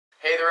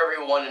Hey there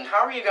everyone, and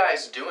how are you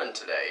guys doing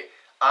today?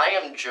 I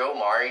am Joe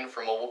Marin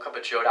from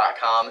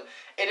MobileCupOfJoe.com,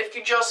 and if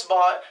you just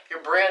bought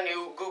your brand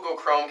new Google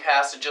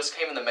Chromecast, it just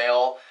came in the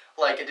mail,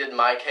 like it did in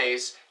my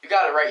case, you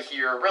got it right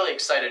here, really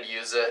excited to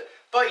use it,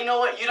 but you know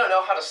what, you don't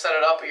know how to set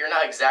it up, or you're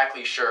not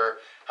exactly sure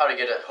how to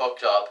get it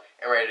hooked up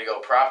and ready to go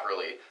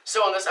properly.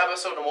 So in this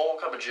episode of Mobile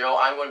Cup of Joe,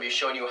 I'm going to be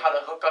showing you how to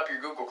hook up your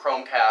Google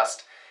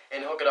Chromecast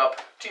and hook it up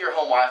to your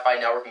home Wi-Fi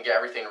network and get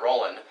everything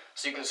rolling,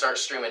 so you can start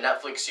streaming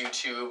Netflix,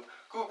 YouTube,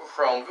 Google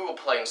Chrome, Google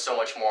Play, and so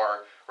much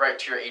more right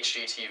to your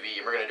HDTV.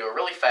 And we're going to do it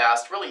really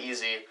fast, really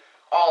easy,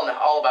 all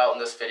about in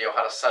this video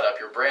how to set up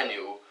your brand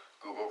new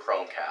Google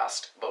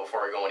Chromecast. But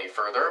before we go any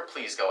further,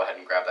 please go ahead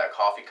and grab that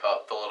coffee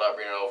cup, fill it up,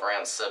 bring it over,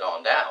 and sit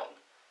on down.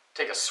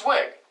 Take a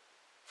swig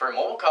for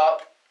Mobile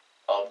Cup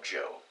of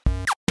Joe.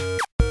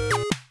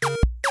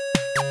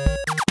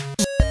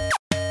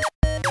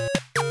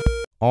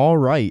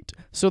 Alright,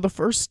 so the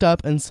first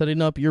step in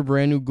setting up your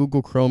brand new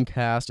Google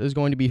Chromecast is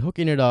going to be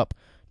hooking it up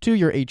to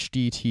your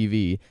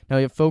HDTV. Now,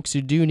 if folks,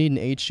 you do need an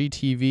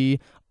HDTV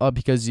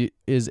because it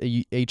is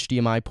a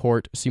HDMI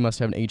port, so you must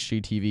have an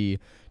HDTV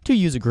to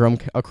use a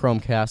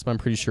Chromecast, but I'm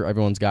pretty sure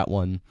everyone's got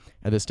one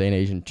at this day and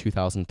age in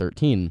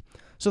 2013.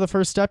 So the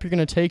first step, you're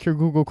going to take your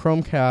Google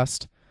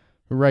Chromecast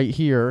right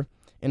here,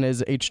 and it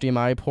is an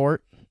HDMI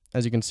port,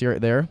 as you can see right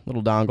there,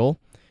 little dongle.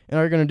 And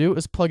all you're going to do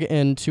is plug it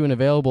into an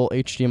available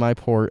HDMI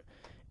port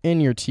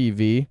in your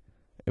TV,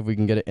 if we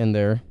can get it in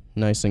there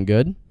nice and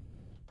good.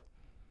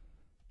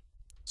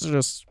 So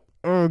just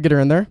get her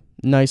in there,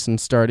 nice and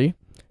sturdy.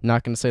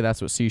 Not going to say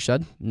that's what she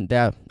said.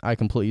 I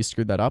completely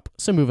screwed that up,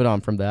 so move it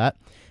on from that.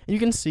 And you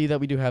can see that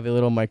we do have a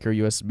little micro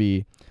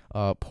USB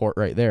port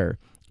right there.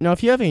 Now,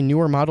 if you have a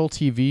newer model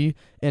TV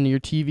and your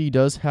TV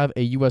does have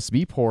a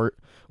USB port,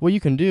 what you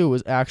can do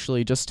is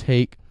actually just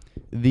take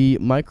the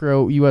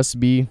micro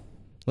USB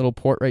little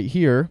port right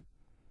here.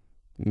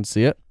 You can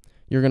see it.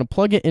 You're going to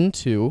plug it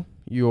into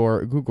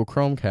your Google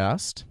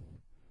Chromecast.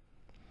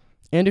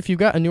 And if you've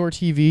got a newer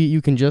TV,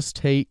 you can just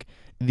take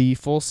the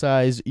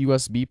full-size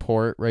USB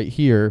port right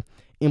here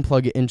and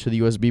plug it into the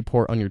USB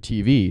port on your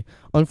TV.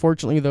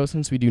 Unfortunately, though,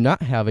 since we do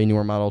not have a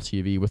newer model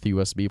TV with a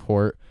USB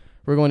port,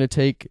 we're going to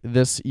take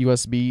this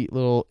USB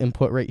little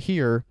input right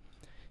here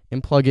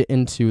and plug it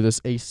into this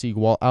AC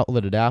wall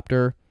outlet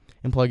adapter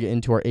and plug it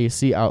into our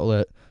AC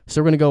outlet. So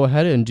we're going to go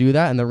ahead and do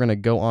that, and then we're going to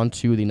go on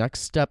to the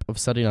next step of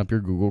setting up your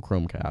Google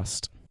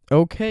Chromecast.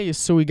 Okay,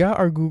 so we got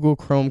our Google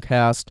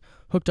Chromecast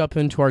hooked up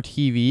into our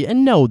TV,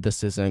 and no,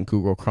 this isn't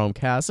Google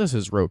Chromecast, this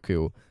is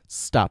Roku.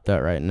 Stop that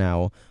right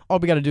now. All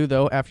we got to do,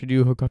 though, after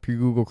you hook up your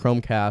Google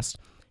Chromecast,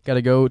 got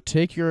to go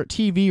take your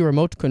TV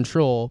remote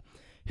control,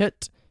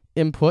 hit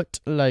input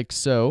like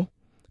so,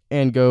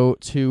 and go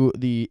to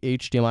the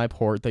HDMI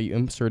port that you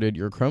inserted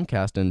your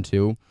Chromecast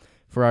into.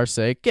 For our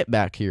sake, get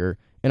back here.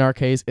 In our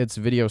case, it's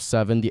video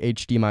 7, the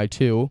HDMI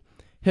 2.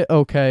 Hit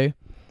OK,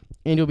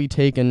 and you'll be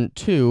taken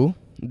to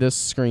this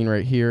screen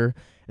right here.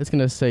 It's going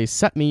to say,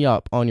 set me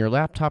up on your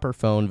laptop or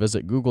phone.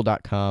 Visit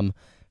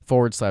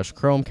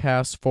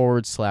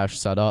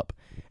google.com/Chromecast/setup.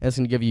 And it's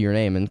going to give you your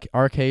name. In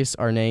our case,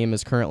 our name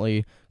is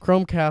currently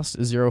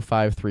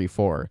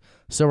Chromecast0534.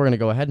 So we're going to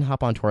go ahead and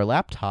hop onto our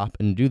laptop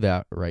and do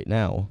that right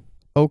now.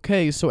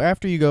 Okay, so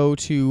after you go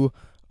to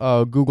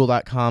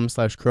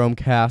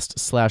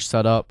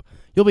google.com/Chromecast/setup,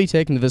 you'll be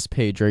taken to this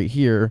page right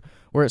here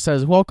where it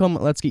says, welcome,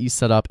 let's get you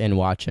set up and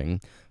watching.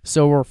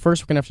 So we're going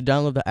to have to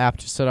download the app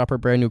to set up our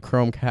brand new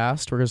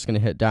Chromecast. We're just going to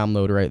hit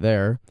download right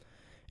there.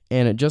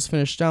 And it just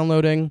finished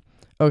downloading.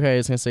 Okay,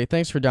 it's going to say,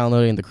 thanks for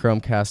downloading the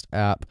Chromecast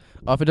app.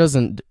 If it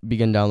doesn't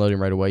begin downloading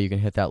right away, you can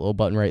hit that little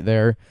button right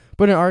there.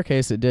 But in our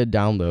case, it did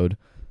download.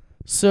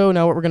 So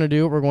now what we're going to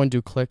do, we're going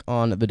to click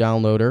on the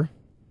downloader.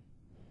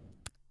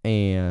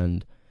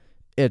 And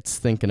it's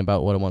thinking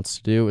about what it wants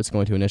to do. It's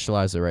going to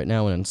initialize it right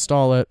now and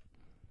install it.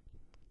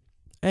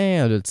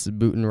 And it's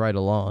booting right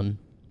along.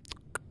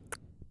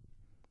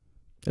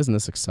 Isn't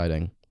this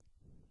exciting?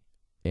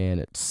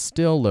 And it's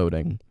still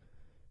loading.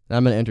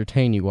 I'm going to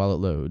entertain you while it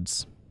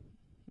loads.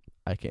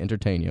 I can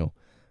entertain you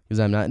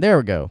because I'm not. There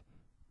we go.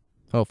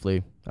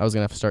 Hopefully. I was going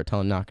to have to start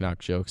telling knock-knock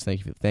jokes.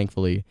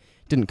 Thankfully,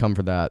 didn't come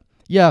for that.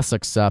 Yes,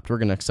 accept. We're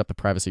going to accept the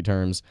privacy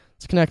terms.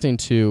 It's connecting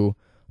to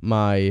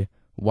my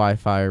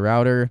Wi-Fi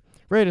router.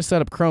 Ready to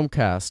set up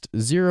Chromecast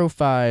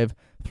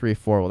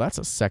 0534. Well, that's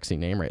a sexy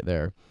name right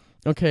there.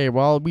 Okay,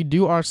 while we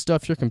do our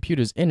stuff, your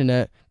computer's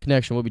internet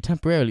connection will be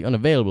temporarily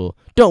unavailable.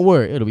 Don't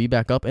worry, it'll be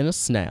back up in a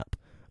snap.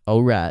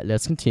 Alright,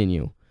 let's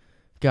continue.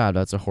 God,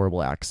 that's a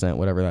horrible accent,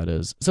 whatever that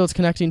is. So it's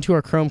connecting to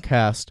our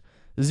Chromecast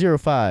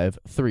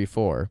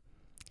 0534.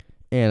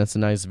 And it's a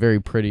nice,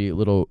 very pretty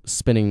little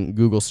spinning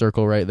Google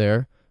circle right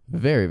there.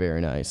 Very,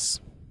 very nice.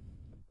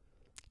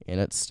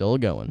 And it's still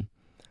going.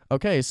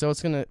 Okay, so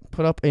it's going to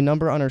put up a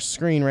number on our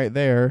screen right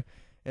there.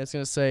 And it's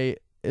going to say,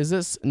 is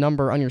this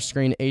number on your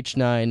screen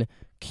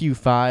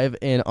H9Q5?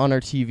 And on our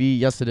TV,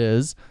 yes it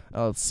is.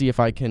 Let's see if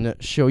I can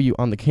show you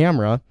on the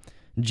camera.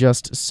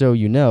 Just so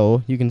you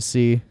know, you can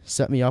see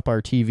Set Me Up,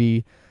 our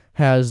TV,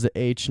 has the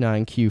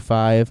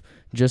H9Q5,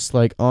 just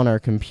like on our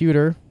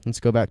computer. Let's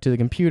go back to the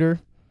computer.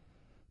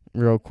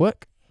 real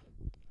quick.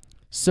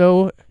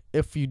 So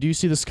if you do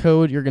see this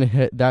code, you're going to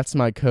hit that's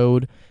my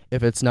code.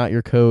 If it's not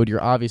your code,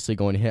 you're obviously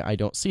going to hit I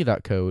don't see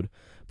that code.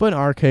 But in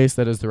our case,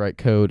 that is the right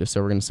code,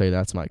 so we're going to say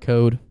that's my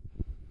code.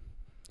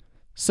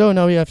 So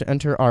now we have to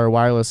enter our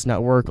wireless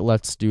network.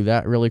 Let's do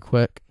that really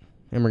quick.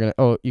 And we're going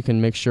to, you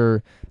can make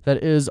sure that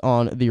it is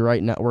on the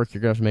right network. You're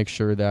going to have to make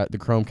sure that the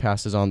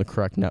Chromecast is on the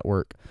correct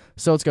network.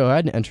 So let's go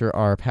ahead and enter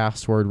our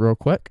password real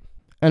quick.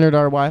 Entered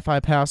our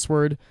Wi-Fi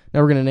password. Now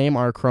we're going to name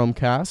our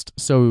Chromecast,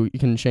 so you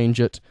can change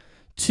it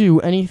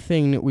to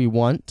anything we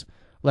want.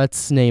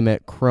 Let's name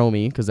it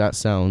Chromie, because that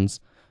sounds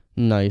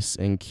nice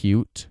and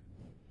cute.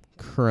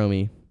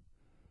 Chromie.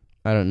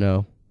 I don't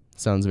know.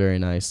 Sounds very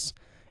nice.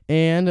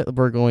 And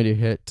we're going to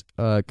hit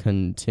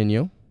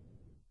continue.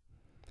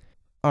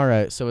 All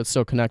right, so it's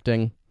still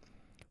connecting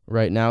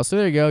right now. So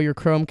there you go. Your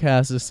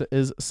Chromecast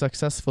is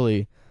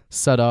successfully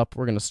set up.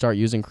 We're going to start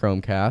using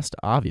Chromecast,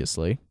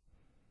 obviously.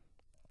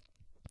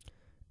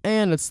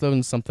 And it's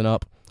throwing something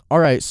up. All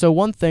right, so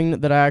one thing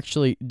that I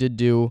actually did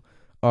do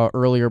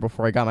earlier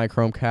before I got my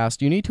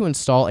Chromecast, you need to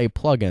install a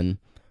plugin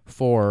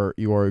for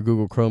your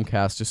Google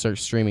Chromecast to start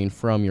streaming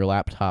from your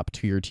laptop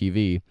to your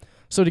TV.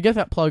 So to get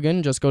that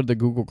plugin, just go to the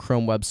Google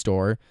Chrome web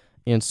store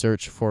and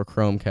search for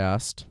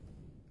Chromecast,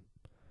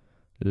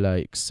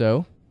 like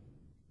so.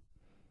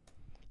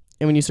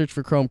 And when you search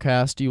for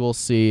Chromecast, you will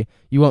see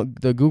you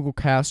want the Google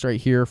Cast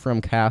right here from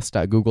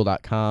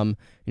cast.google.com.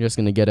 You're just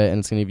going to get it, and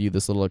it's going to give you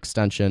this little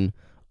extension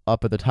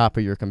up at the top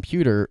of your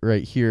computer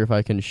right here, if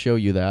I can show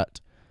you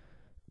that.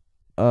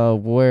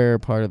 Where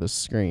part of the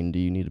screen do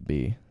you need to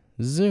be?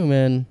 Zoom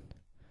in.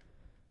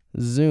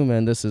 Zoom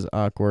in. This is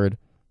awkward.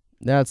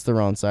 That's the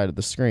wrong side of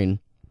the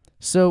screen.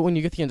 So when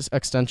you get the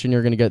extension,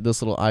 you're going to get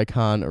this little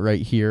icon right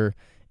here.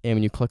 And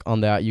when you click on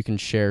that, you can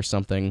share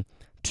something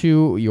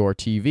to your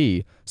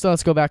TV. So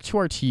let's go back to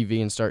our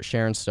TV and start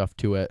sharing stuff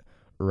to it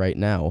right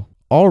now.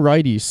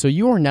 Alrighty, so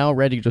you are now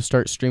ready to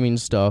start streaming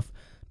stuff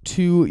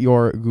to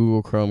your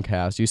Google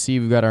Chromecast. You see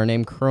we've got our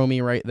name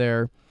Chromie right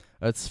there.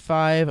 It's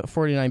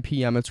 5:49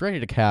 p.m. It's ready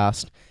to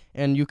cast,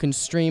 and you can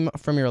stream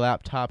from your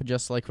laptop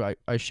just like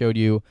I showed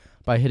you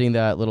by hitting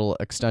that little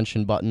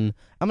extension button.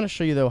 I'm going to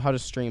show you, though, how to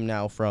stream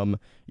now from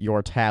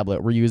your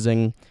tablet. We're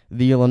using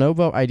the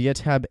Lenovo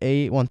IdeaTab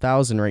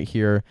A1000 right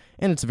here,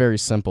 and it's very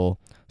simple.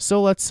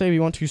 So let's say we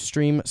want to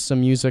stream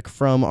some music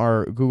from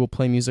our Google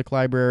Play Music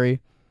library.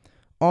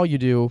 All you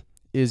do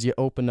is you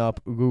open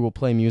up Google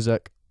Play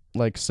Music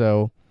like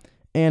so,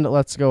 and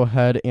let's go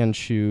ahead and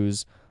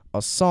choose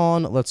a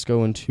song. Let's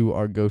go into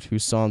our go-to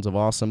Songs of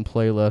Awesome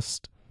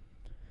playlist,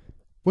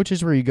 which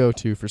is where you go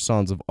to for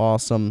Songs of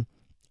Awesome.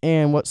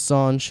 And what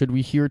song should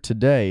we hear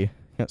today?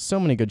 Got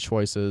so many good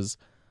choices.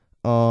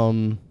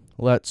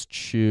 Let's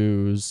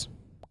choose.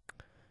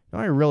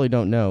 I really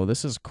don't know.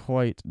 This is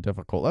quite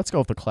difficult. Let's go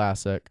with the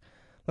classic.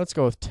 Let's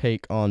go with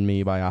Take On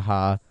Me by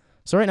Aha.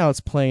 So right now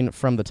it's playing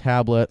from the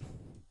tablet.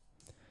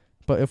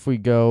 But if we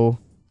go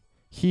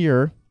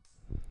here,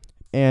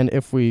 and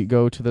if we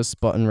go to this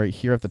button right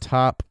here at the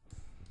top,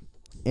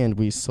 and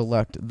we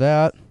select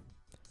that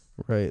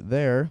right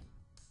there,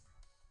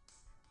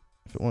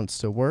 if it wants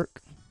to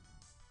work,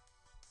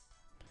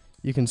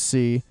 you can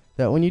see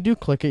that when you do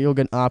click it, you'll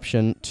get an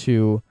option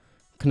to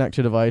connect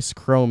to device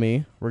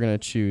Chromie. We're going to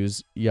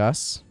choose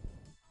yes.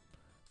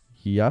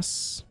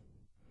 Yes.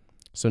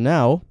 So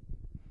now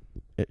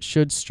it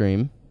should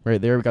stream. Right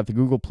there, we've got the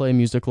Google Play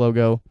Music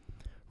logo.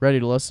 Ready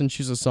to listen.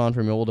 Choose a song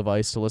from your mobile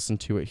device to listen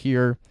to it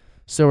here.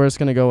 So we're just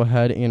going to go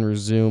ahead and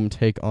resume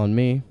Take On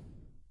Me.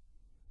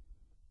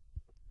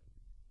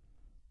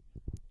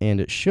 And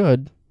it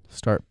should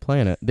start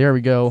playing it. There we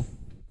go.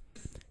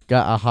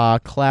 Got Aha,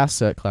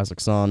 classic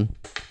song.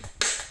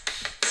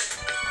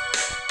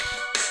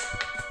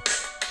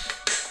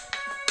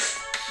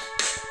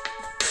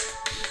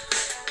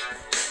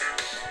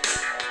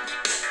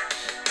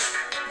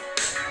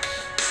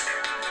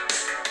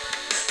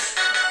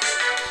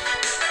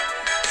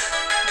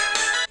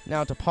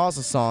 Now to pause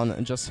the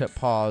song, just hit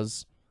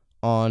pause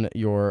on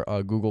your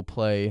Google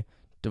Play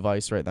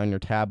device right on your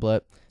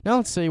tablet. Now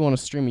let's say you want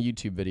to stream a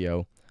YouTube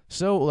video.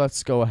 So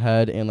let's go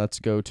ahead and let's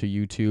go to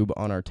YouTube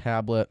on our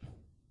tablet.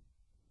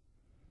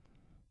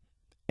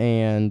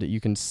 And you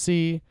can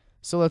see,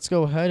 so let's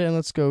go ahead and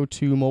let's go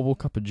to Mobile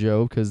Cup of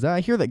Joe, because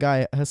I hear that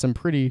guy has some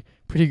pretty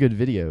good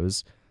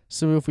videos.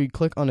 So if we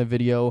click on a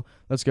video,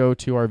 let's go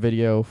to our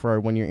video for our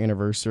 1-year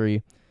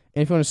anniversary.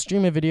 And if you want to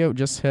stream a video,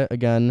 just hit,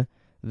 again,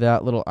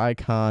 that little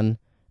icon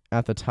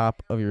at the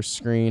top of your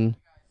screen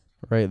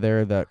right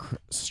there, that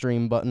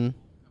stream button.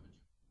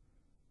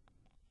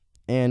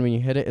 And when you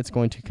hit it, it's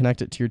going to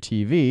connect it to your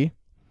TV,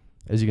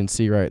 as you can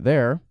see right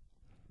there,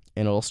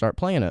 and it'll start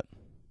playing it.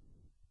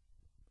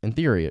 In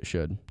theory, it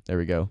should. There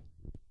we go.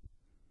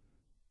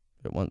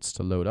 It wants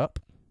to load up.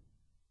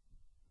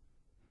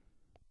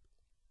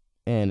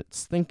 And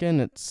it's thinking,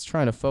 it's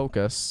trying to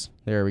focus.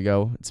 There we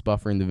go. It's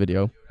buffering the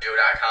video. We're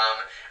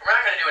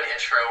not going to do an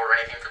intro or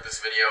anything for this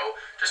video.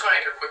 Just want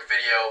to make a quick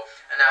video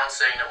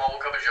announcing Mobile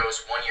Cup of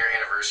Joe's 1-year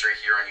anniversary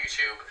here on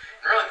YouTube,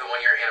 and really the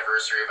 1-year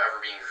anniversary of ever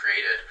being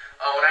created.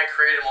 When I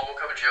created Mobile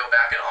Cup of Joe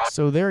back in August.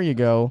 So there you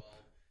go.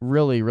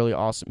 Really, really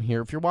awesome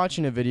here. If you're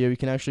watching a video, you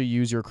can actually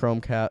use your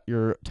Chromecast,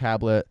 your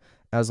tablet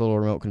as a little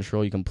remote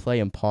control. You can play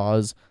and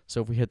pause.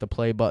 So if we hit the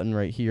play button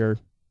right here,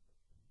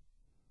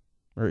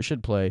 or it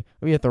should play,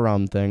 we hit the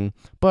wrong thing,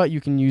 but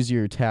you can use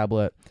your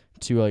tablet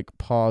to like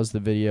pause the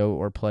video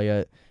or play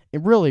it.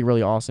 It really,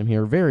 really awesome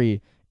here.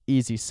 Very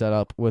easy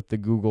setup with the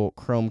Google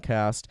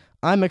Chromecast.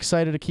 I'm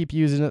excited to keep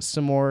using it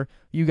some more.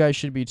 You guys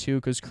should be too,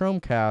 because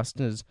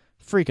Chromecast is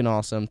freaking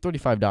awesome.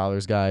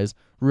 $35, guys.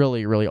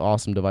 Really, really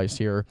awesome device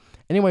here.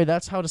 Anyway,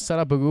 that's how to set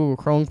up a Google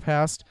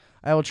Chromecast.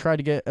 I will try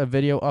to get a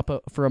video up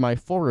for my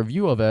full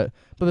review of it,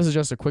 but this is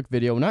just a quick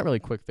video. Not really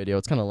quick video,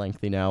 it's kind of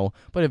lengthy now,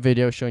 but a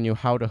video showing you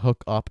how to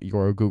hook up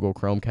your Google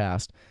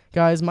Chromecast.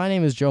 Guys, my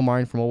name is Joe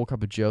Martin from Mobile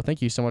Cup of Joe.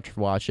 Thank you so much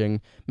for watching.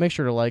 Make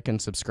sure to like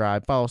and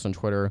subscribe. Follow us on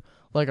Twitter.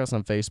 Like us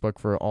on Facebook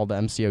for all the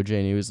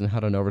MCOJ news, and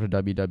head on over to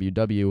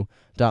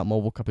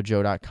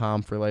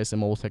www.mobilecupofjoe.com for latest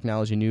mobile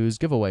technology news,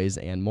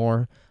 giveaways, and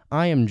more.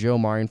 I am Joe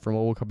Martin from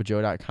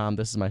mobilecupofjoe.com.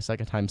 This is my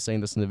second time saying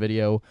this in the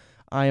video.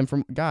 I am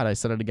from, God, I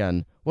said it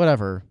again.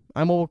 Whatever.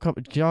 I'm Mobile Cup,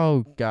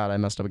 oh, God, I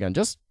messed up again.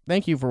 Just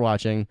thank you for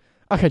watching.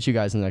 I'll catch you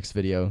guys in the next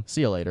video.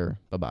 See you later.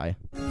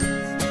 Bye-bye.